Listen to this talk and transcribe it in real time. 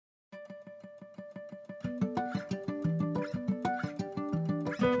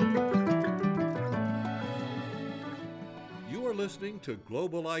You are listening to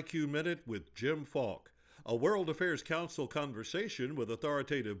Global IQ Minute with Jim Falk, a World Affairs Council conversation with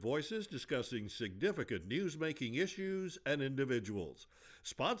authoritative voices discussing significant news-making issues and individuals.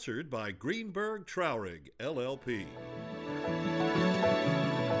 Sponsored by Greenberg Traurig, LLP.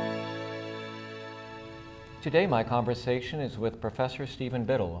 Today my conversation is with Professor Stephen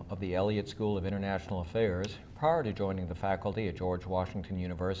Biddle of the Elliott School of International Affairs. Prior to joining the faculty at George Washington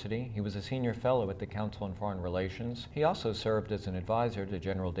University, he was a senior fellow at the Council on Foreign Relations. He also served as an advisor to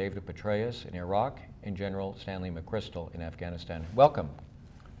General David Petraeus in Iraq and General Stanley McChrystal in Afghanistan. Welcome.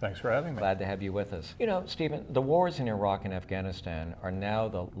 Thanks for having me. Glad to have you with us. You know, Stephen, the wars in Iraq and Afghanistan are now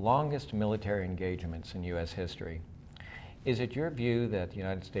the longest military engagements in U.S. history. Is it your view that the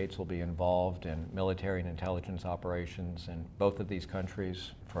United States will be involved in military and intelligence operations in both of these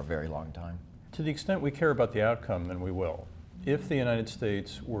countries for a very long time? To the extent we care about the outcome, then we will. If the United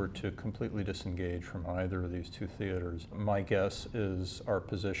States were to completely disengage from either of these two theaters, my guess is our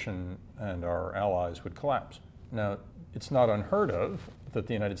position and our allies would collapse. Now, it's not unheard of that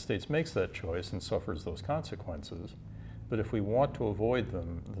the United States makes that choice and suffers those consequences, but if we want to avoid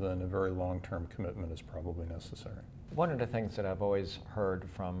them, then a very long-term commitment is probably necessary. One of the things that I've always heard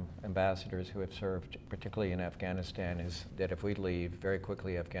from ambassadors who have served, particularly in Afghanistan, is that if we leave, very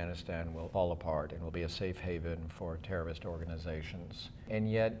quickly Afghanistan will fall apart and will be a safe haven for terrorist organizations. And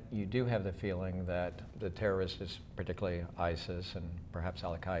yet you do have the feeling that the terrorists, particularly ISIS and perhaps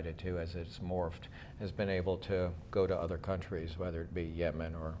Al-Qaeda too, as it's morphed, has been able to go to other countries, whether it be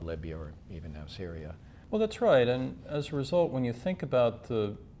Yemen or Libya or even now Syria. Well, that's right. And as a result, when you think about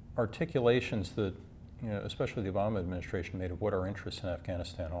the articulations that especially the Obama administration made of what our interests in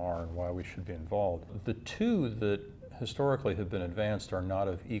Afghanistan are and why we should be involved, the two that historically have been advanced are not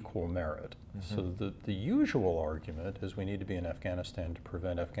of equal merit. Mm-hmm. So the usual argument is we need to be in Afghanistan to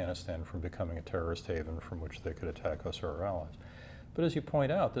prevent Afghanistan from becoming a terrorist haven from which they could attack us or our allies. But as you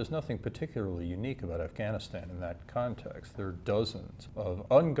point out, there's nothing particularly unique about Afghanistan in that context. There are dozens of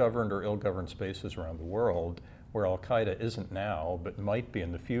ungoverned or ill-governed spaces around the world where Al-Qaeda isn't now, but might be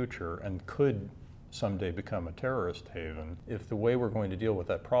in the future and could someday become a terrorist haven. If the way we're going to deal with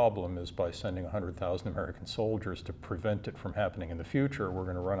that problem is by sending 100,000 American soldiers to prevent it from happening in the future, we're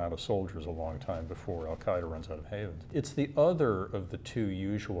going to run out of soldiers a long time before Al-Qaeda runs out of havens. It's the other of the two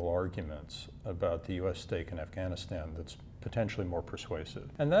usual arguments about the U.S. stake in Afghanistan that's potentially more persuasive.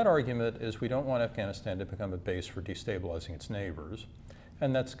 And that argument is we don't want Afghanistan to become a base for destabilizing its neighbors,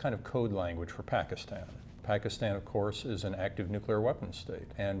 and that's kind of code language for Pakistan. Pakistan, of course, is an active nuclear weapons state,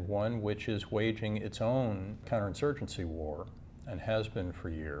 and one which is waging its own counterinsurgency war, and has been for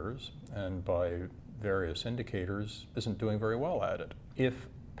years, and by various indicators isn't doing very well at it. If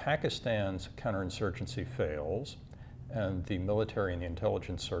Pakistan's counterinsurgency fails, and the military and the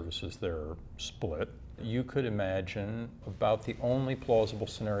intelligence services there split, you could imagine about the only plausible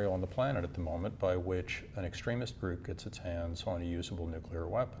scenario on the planet at the moment by which an extremist group gets its hands on a usable nuclear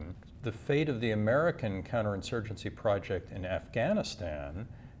weapon. The fate of the American counterinsurgency project in Afghanistan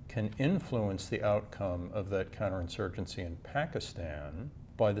can influence the outcome of that counterinsurgency in Pakistan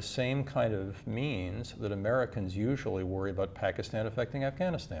by the same kind of means that Americans usually worry about Pakistan affecting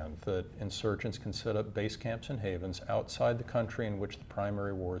Afghanistan, that insurgents can set up base camps and havens outside the country in which the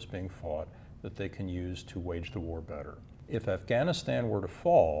primary war is being fought that they can use to wage the war better. If Afghanistan were to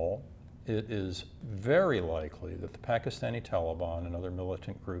fall, it is very likely that the Pakistani Taliban and other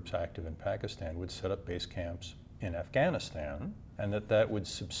militant groups active in Pakistan would set up base camps in Afghanistan, and that would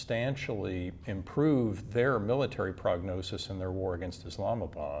substantially improve their military prognosis in their war against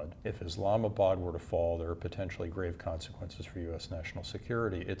Islamabad. If Islamabad were to fall, there are potentially grave consequences for U.S. national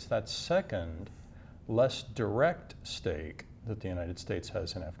security. It's that second, less direct stake that the United States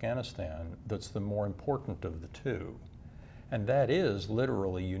has in Afghanistan that's the more important of the two. And that is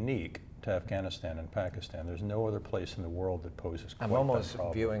literally unique to Afghanistan and Pakistan. There's no other place in the world that poses quite that problem. I'm almost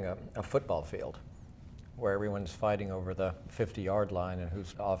viewing a football field where everyone's fighting over the 50-yard line and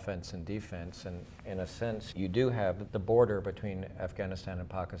who's offense and defense. And in a sense, you do have the border between Afghanistan and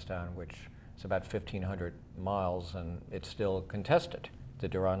Pakistan, which is about 1,500 miles, and it's still contested, the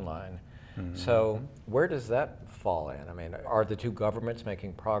Durand line. Mm-hmm. So where does that fall in? I mean, are the two governments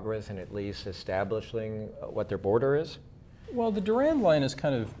making progress in at least establishing what their border is? Well, the Durand line is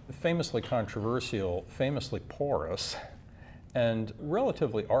kind of famously controversial, famously porous, and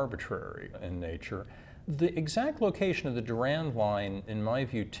relatively arbitrary in nature. The exact location of the Durand line, in my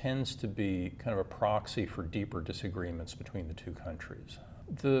view, tends to be kind of a proxy for deeper disagreements between the two countries.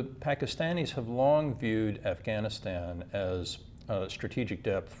 The Pakistanis have long viewed Afghanistan as strategic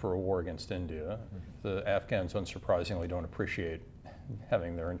depth for a war against India. The Afghans, unsurprisingly, don't appreciate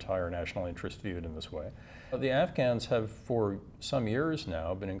having their entire national interest viewed in this way. The Afghans have for some years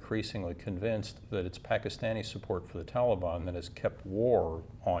now been increasingly convinced that it's Pakistani support for the Taliban that has kept war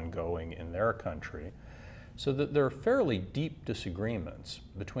ongoing in their country, so that there are fairly deep disagreements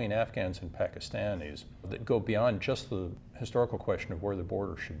between Afghans and Pakistanis that go beyond just the historical question of where the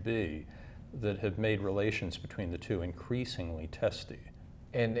border should be, that have made relations between the two increasingly testy.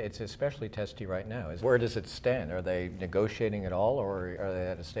 And it's especially testy right now. Where does it stand? Are they negotiating at all, or are they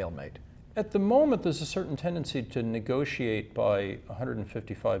at a stalemate? At the moment, there's a certain tendency to negotiate by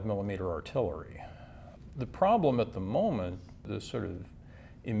 155 millimeter artillery. The problem at the moment, the sort of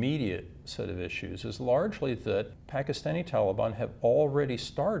immediate set of issues, is largely that Pakistani Taliban have already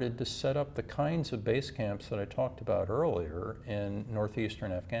started to set up the kinds of base camps that I talked about earlier in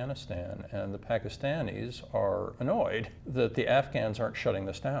northeastern Afghanistan, and the Pakistanis are annoyed that the Afghans aren't shutting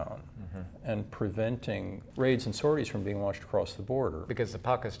this down and preventing raids and sorties from being launched across the border. Because the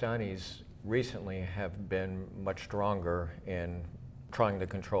Pakistanis recently have been much stronger in trying to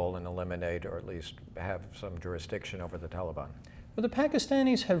control and eliminate, or at least have some jurisdiction over the Taliban. Well, the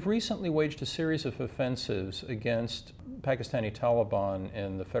Pakistanis have recently waged a series of offensives against Pakistani Taliban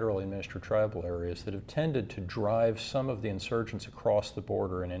in the federally administered tribal areas that have tended to drive some of the insurgents across the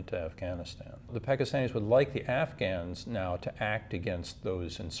border and into Afghanistan. The Pakistanis would like the Afghans now to act against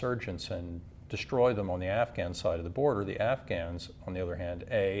those insurgents and destroy them on the Afghan side of the border. The Afghans, on the other hand,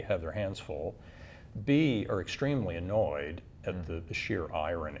 A, have their hands full, B, are extremely annoyed at the sheer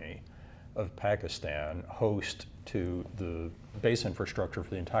irony of Pakistan, host to the base infrastructure for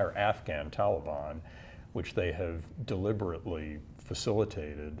the entire Afghan Taliban, which they have deliberately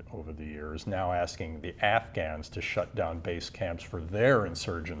facilitated over the years, now asking the Afghans to shut down base camps for their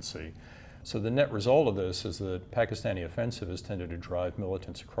insurgency. So the net result of this is that Pakistani offensive has tended to drive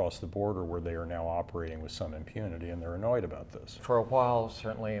militants across the border, where they are now operating with some impunity, and they're annoyed about this. For a while,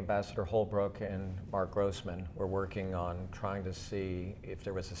 certainly Ambassador Holbrooke and Mark Grossman were working on trying to see if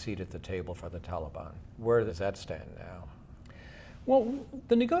there was a seat at the table for the Taliban. Where does that stand now? Well,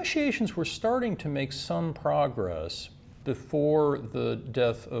 the negotiations were starting to make some progress before the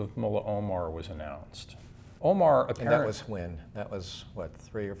death of Mullah Omar was announced. Omar apparently... And that was when? That was, what,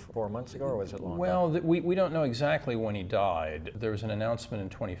 3 or 4 months ago, or was it long? Well, we don't know exactly when he died. There was an announcement in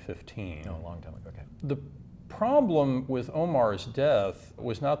 2015. Oh, a long time ago, okay. The problem with Omar's death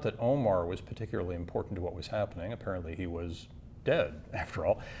was not that Omar was particularly important to what was happening. Apparently he was dead, after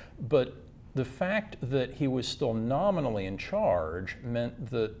all. But the fact that he was still nominally in charge meant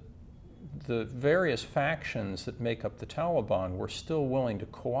that the various factions that make up the Taliban were still willing to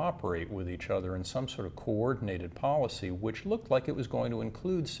cooperate with each other in some sort of coordinated policy, which looked like it was going to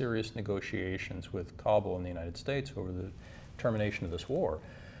include serious negotiations with Kabul and the United States over the termination of this war.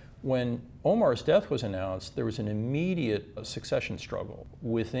 When Omar's death was announced, there was an immediate succession struggle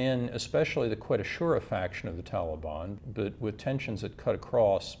within especially the Quetta Shura faction of the Taliban, but with tensions that cut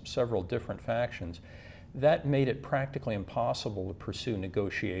across several different factions. That made it practically impossible to pursue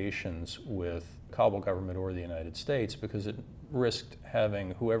negotiations with Kabul government or the United States, because it risked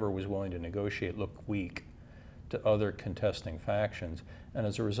having whoever was willing to negotiate look weak to other contesting factions. And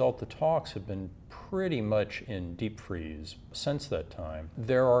as a result, the talks have been pretty much in deep freeze since that time.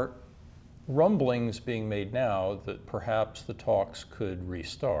 There are rumblings being made now that perhaps the talks could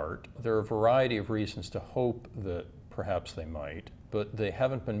restart. There are a variety of reasons to hope that perhaps they might, but they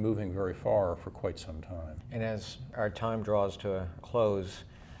haven't been moving very far for quite some time. And as our time draws to a close,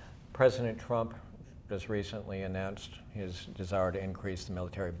 President Trump just recently announced his desire to increase the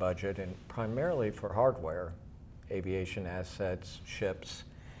military budget, and primarily for hardware, aviation assets, ships.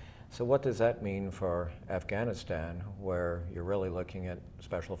 So what does that mean for Afghanistan, where you're really looking at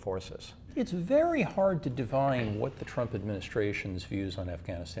special forces? It's very hard to divine what the Trump administration's views on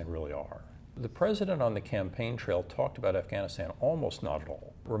Afghanistan really are. The president on the campaign trail talked about Afghanistan almost not at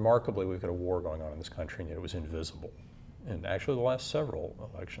all. Remarkably, we've got a war going on in this country, and yet it was invisible in actually the last several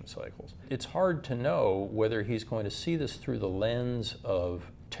election cycles. It's hard to know whether he's going to see this through the lens of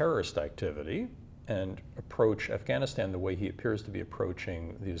terrorist activity and approach Afghanistan the way he appears to be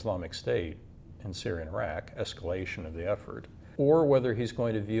approaching the Islamic State in Syria and Iraq, escalation of the effort, or whether he's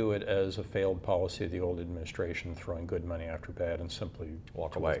going to view it as a failed policy of the old administration, throwing good money after bad and simply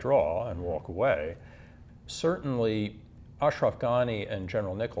withdraw and walk away. Certainly, Ashraf Ghani and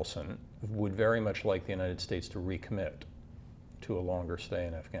General Nicholson would very much like the United States to recommit to a longer stay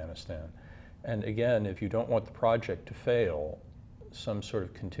in Afghanistan. And again, if you don't want the project to fail, some sort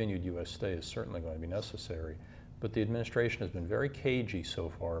of continued U.S. stay is certainly going to be necessary. But the administration has been very cagey so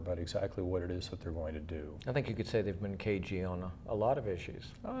far about exactly what it is that they're going to do. I think you could say they've been cagey on a lot of issues.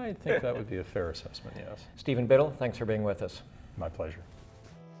 I think that would be a fair assessment, yes. Stephen Biddle, thanks for being with us. My pleasure.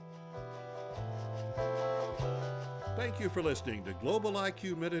 Thank you for listening to Global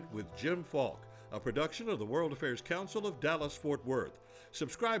IQ Minute with Jim Falk, a production of the World Affairs Council of Dallas-Fort Worth.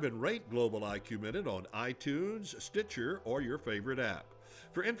 Subscribe and rate Global IQ Minute on iTunes, Stitcher, or your favorite app.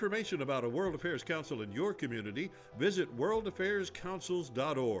 For information about a World Affairs Council in your community, visit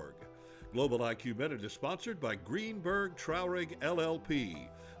worldaffairscouncils.org. Global IQ Minute is sponsored by Greenberg Traurig LLP,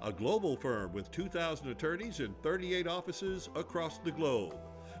 a global firm with 2,000 attorneys in 38 offices across the globe.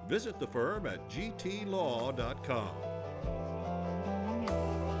 Visit the firm at gtlaw.com.